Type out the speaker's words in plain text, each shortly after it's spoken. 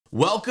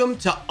Welcome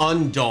to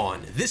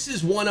UNDAWN. This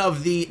is one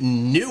of the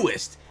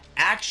newest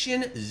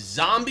action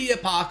zombie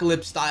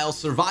apocalypse style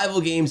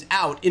survival games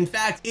out. In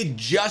fact, it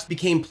just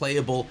became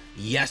playable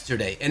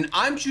yesterday, and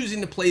I'm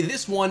choosing to play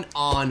this one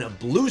on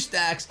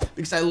BlueStacks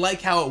because I like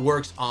how it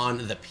works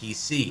on the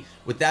PC.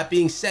 With that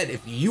being said,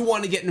 if you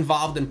want to get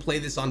involved and play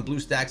this on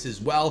BlueStacks as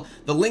well,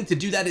 the link to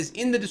do that is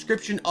in the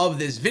description of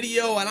this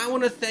video, and I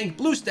want to thank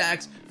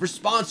BlueStacks for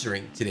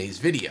sponsoring today's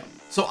video.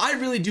 So I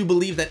really do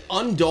believe that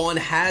UNDAWN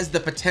has the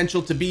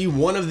potential to be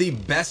one of the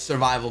best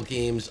survival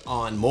games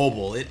on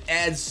mobile. It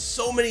adds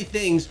so many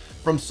things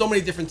from so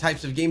many different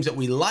types of games that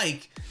we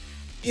like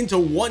into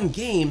one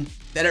game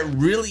that it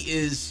really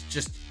is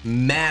just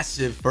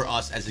massive for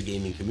us as a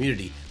gaming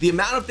community. The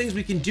amount of things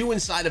we can do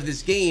inside of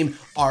this game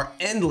are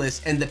endless,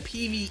 and the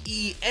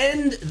PvE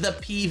and the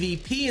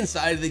PvP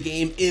inside of the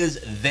game is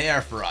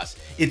there for us.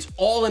 It's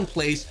all in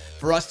place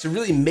for us to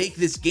really make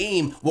this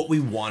game what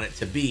we want it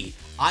to be.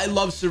 I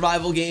love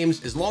survival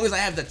games as long as I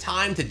have the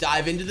time to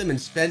dive into them and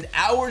spend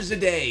hours a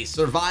day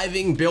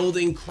surviving,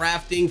 building,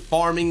 crafting,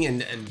 farming,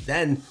 and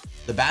then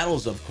the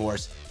battles, of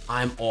course.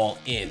 I'm all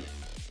in.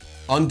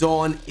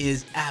 UNDAWN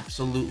is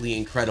absolutely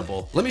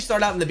incredible. Let me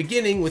start out in the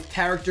beginning with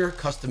character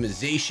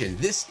customization.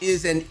 This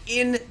is an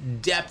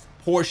in-depth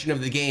portion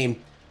of the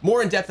game,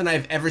 more in-depth than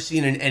I've ever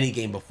seen in any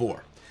game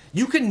before.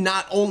 You can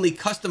not only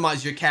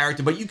customize your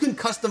character, but you can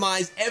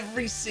customize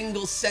every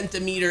single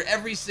centimeter,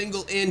 every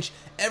single inch,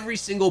 every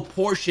single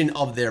portion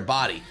of their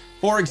body.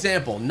 For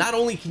example, not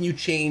only can you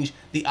change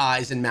the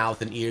eyes and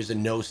mouth and ears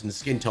and nose and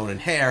skin tone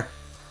and hair,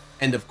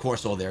 and of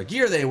course all their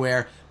gear they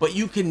wear, but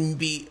you can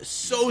be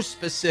so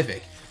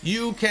specific.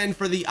 You can,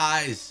 for the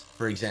eyes,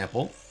 for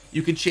example,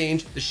 you can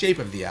change the shape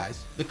of the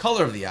eyes, the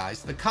color of the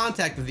eyes, the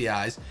contact of the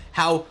eyes,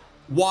 how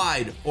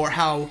wide or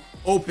how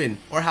open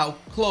or how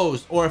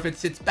closed, or if it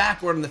sits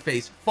backward in the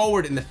face,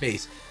 forward in the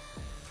face.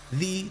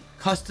 The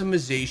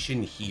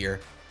customization here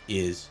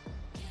is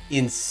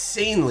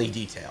insanely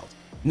detailed.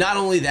 Not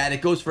only that,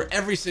 it goes for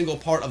every single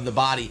part of the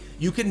body.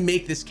 You can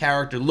make this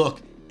character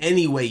look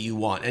any way you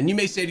want. And you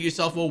may say to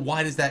yourself, well,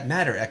 why does that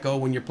matter, Echo?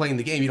 When you're playing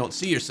the game, you don't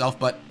see yourself,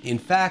 but in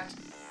fact,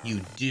 you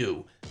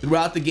do.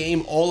 Throughout the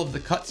game, all of the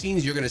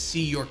cutscenes, you're gonna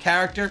see your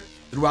character.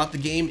 Throughout the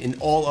game, in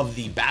all of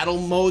the battle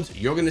modes,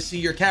 you're gonna see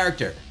your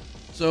character.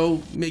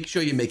 So make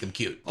sure you make them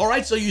cute. All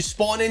right, so you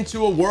spawn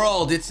into a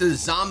world. It's a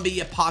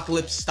zombie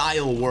apocalypse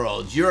style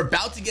world. You're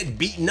about to get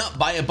beaten up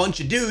by a bunch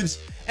of dudes,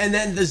 and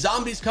then the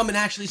zombies come and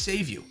actually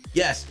save you.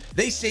 Yes,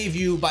 they save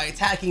you by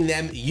attacking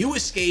them. You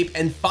escape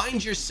and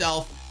find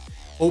yourself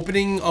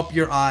opening up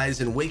your eyes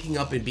and waking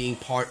up and being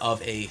part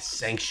of a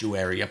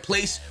sanctuary, a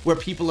place where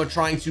people are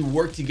trying to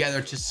work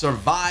together to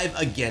survive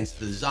against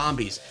the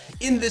zombies.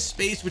 In this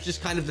space, which is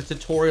kind of the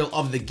tutorial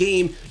of the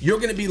game, you're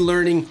going to be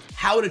learning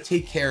how to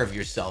take care of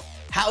yourself,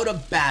 how to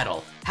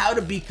battle, how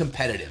to be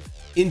competitive.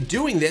 In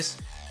doing this,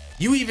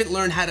 you even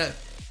learn how to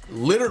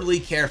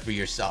literally care for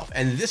yourself.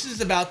 And this is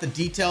about the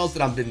details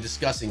that I've been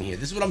discussing here.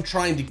 This is what I'm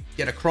trying to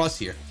get across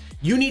here.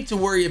 You need to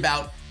worry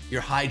about your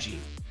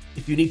hygiene.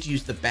 If you need to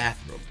use the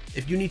bathroom,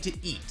 if you need to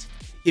eat,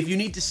 if you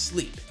need to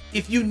sleep,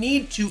 if you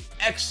need to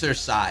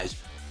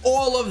exercise,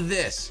 all of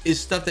this is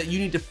stuff that you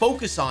need to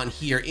focus on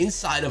here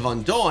inside of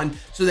UNDAWN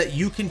so that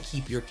you can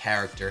keep your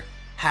character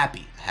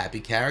happy. A happy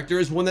character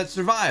is one that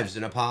survives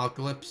an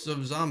apocalypse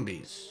of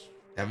zombies.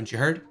 Haven't you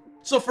heard?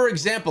 So for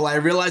example, I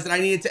realized that I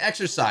needed to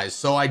exercise,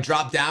 so I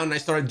dropped down and I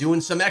started doing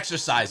some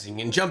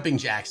exercising and jumping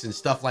jacks and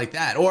stuff like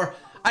that. Or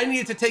I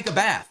needed to take a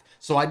bath,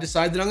 so I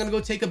decided that I'm gonna go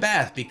take a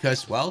bath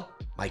because, well,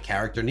 my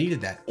character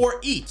needed that. Or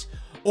eat,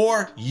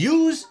 or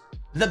use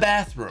the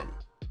bathroom.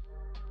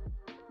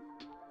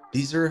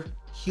 These are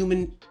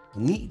human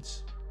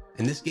needs,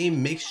 and this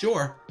game makes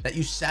sure that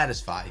you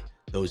satisfy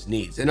those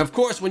needs. And of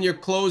course, when your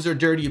clothes are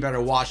dirty, you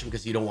better wash them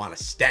because you don't want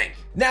to stank.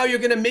 Now you're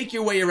gonna make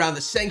your way around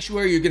the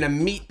sanctuary. You're gonna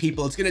meet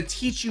people. It's gonna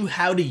teach you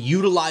how to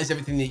utilize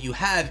everything that you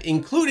have,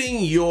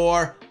 including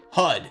your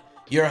HUD.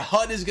 Your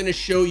HUD is going to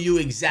show you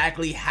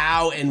exactly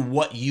how and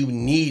what you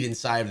need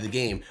inside of the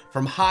game,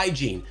 from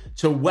hygiene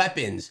to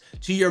weapons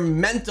to your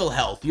mental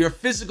health, your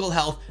physical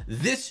health.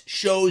 This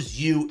shows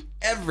you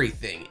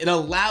everything. It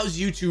allows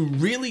you to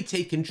really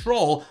take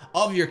control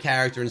of your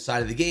character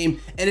inside of the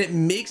game, and it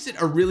makes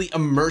it a really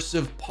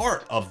immersive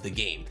part of the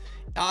game.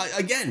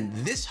 Again,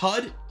 this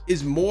HUD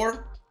is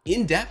more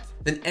in-depth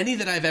than any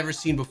that I've ever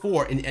seen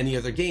before in any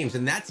other games,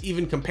 and that's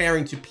even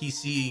comparing to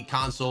PC,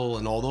 console,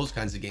 and all those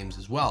kinds of games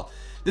as well.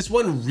 This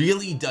one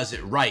really does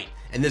it right,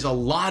 and there's a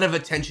lot of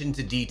attention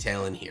to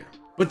detail in here.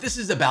 But this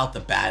is about the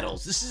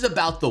battles. This is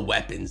about the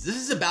weapons. This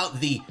is about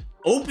the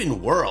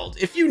open world.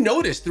 If you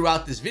notice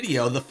throughout this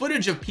video, the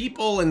footage of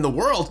people in the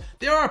world,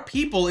 there are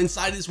people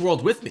inside this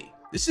world with me.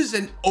 This is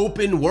an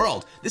open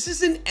world. This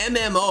is an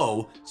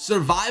MMO,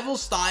 survival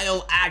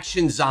style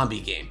action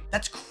zombie game.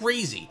 That's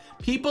crazy.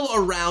 People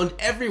around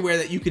everywhere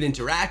that you can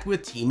interact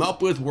with, team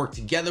up with, work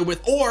together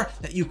with, or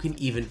that you can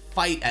even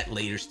fight at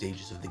later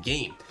stages of the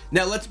game.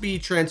 Now let's be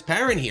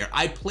transparent here.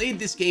 I played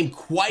this game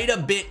quite a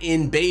bit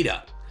in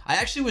beta. I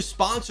actually was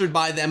sponsored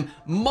by them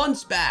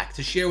months back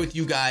to share with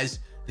you guys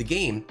the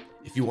game,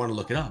 If you want to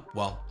look it up,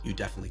 well, you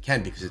definitely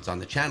can because it's on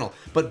the channel.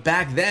 But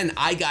back then,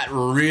 I got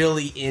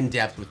really in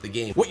depth with the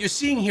game. What you're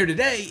seeing here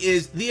today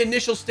is the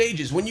initial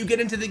stages. When you get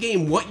into the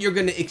game, what you're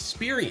going to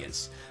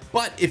experience.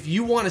 But if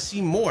you want to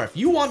see more, if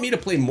you want me to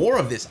play more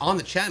of this on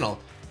the channel,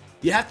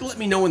 you have to let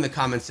me know in the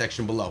comment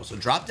section below. So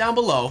drop down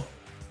below,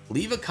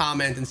 leave a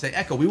comment and say,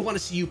 Echo, we want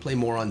to see you play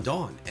more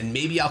UNDAWN. And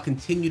maybe I'll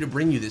continue to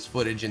bring you this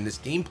footage and this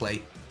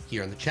gameplay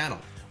here on the channel.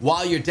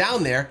 While you're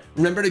down there,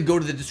 remember to go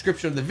to the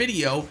description of the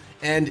video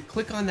and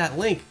click on that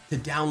link to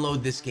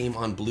download this game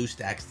on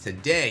BlueStacks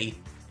today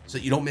so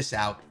that you don't miss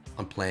out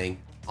on playing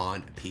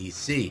on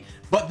PC.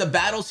 But the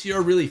battles here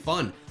are really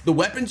fun. The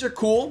weapons are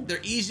cool. They're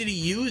easy to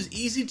use,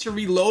 easy to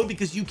reload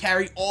because you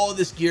carry all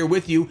this gear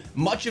with you,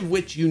 much of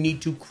which you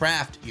need to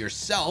craft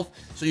yourself.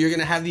 So you're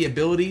going to have the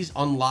abilities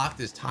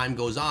unlocked as time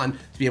goes on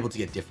to be able to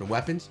get different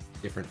weapons,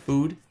 different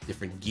food,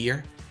 different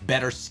gear,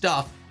 better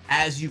stuff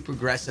as you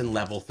progress and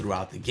level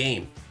throughout the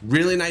game.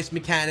 Really nice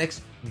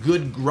mechanics,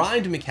 good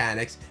grind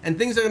mechanics, and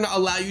things that are going to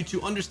allow you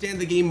to understand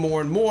the game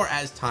more and more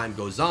as time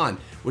goes on.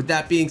 With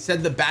that being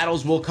said, the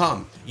battles will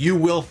come. You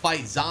will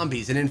fight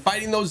zombies, and in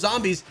fighting those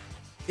zombies,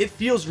 it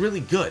feels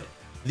really good.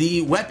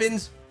 The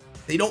weapons,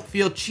 they don't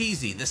feel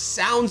cheesy. The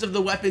sounds of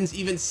the weapons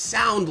even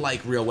sound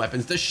like real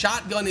weapons. The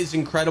shotgun is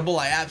incredible.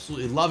 I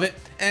absolutely love it,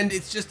 and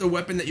it's just a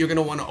weapon that you're going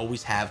to want to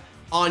always have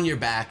on your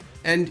back.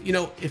 And you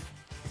know, if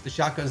the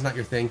shotgun's not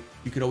your thing,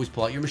 you could always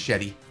pull out your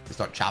machete and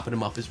start chopping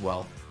them up as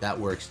well. That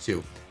works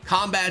too.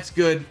 Combat's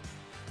good.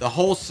 The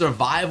whole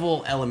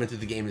survival element of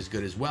the game is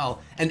good as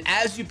well. And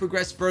as you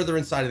progress further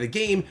inside of the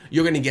game,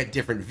 you're going to get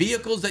different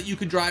vehicles that you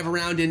could drive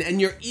around in, and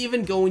you're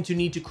even going to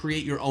need to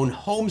create your own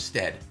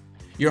homestead.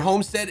 Your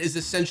homestead is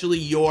essentially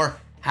your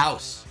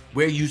house,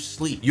 where you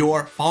sleep,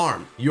 your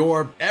farm,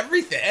 your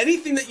everything.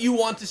 Anything that you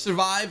want to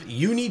survive,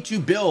 you need to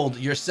build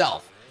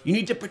yourself. You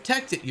need to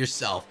protect it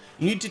yourself.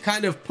 You need to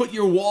kind of put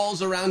your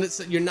walls around it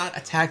so that you're not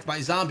attacked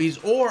by zombies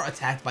or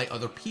attacked by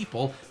other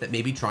people that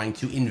may be trying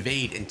to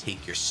invade and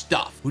take your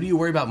stuff. Who do you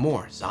worry about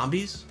more,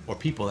 zombies or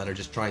people that are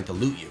just trying to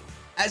loot you?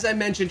 As I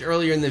mentioned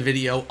earlier in the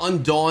video,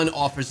 UNDAWN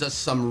offers us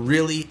some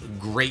really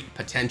great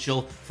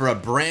potential for a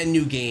brand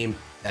new game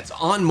that's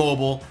on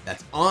mobile,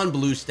 that's on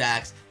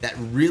BlueStacks, that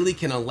really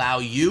can allow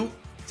you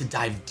to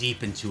dive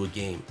deep into a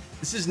game.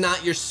 This is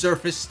not your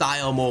surface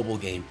style mobile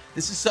game.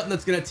 This is something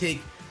that's going to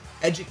take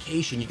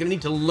education. You're going to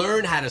need to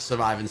learn how to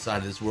survive inside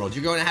of this world.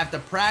 You're going to have to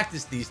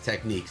practice these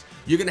techniques.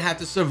 You're going to have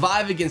to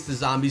survive against the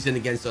zombies and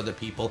against other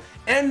people.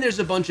 And there's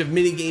a bunch of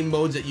minigame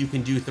modes that you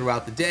can do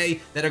throughout the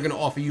day that are going to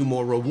offer you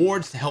more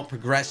rewards to help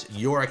progress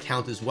your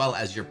account as well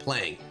as you're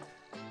playing.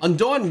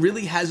 UNDAWN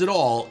really has it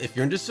all if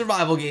you're into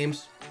survival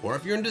games, or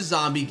if you're into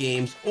zombie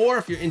games, or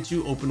if you're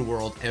into open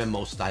world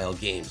MMO style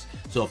games.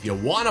 So if you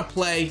want to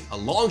play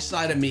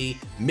alongside of me,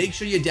 make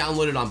sure you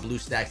download it on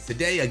BlueStacks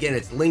today. Again,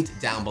 it's linked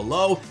down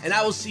below, and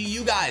I will see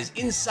you guys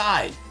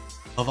inside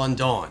of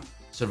UNDAWN,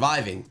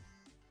 surviving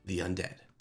the undead.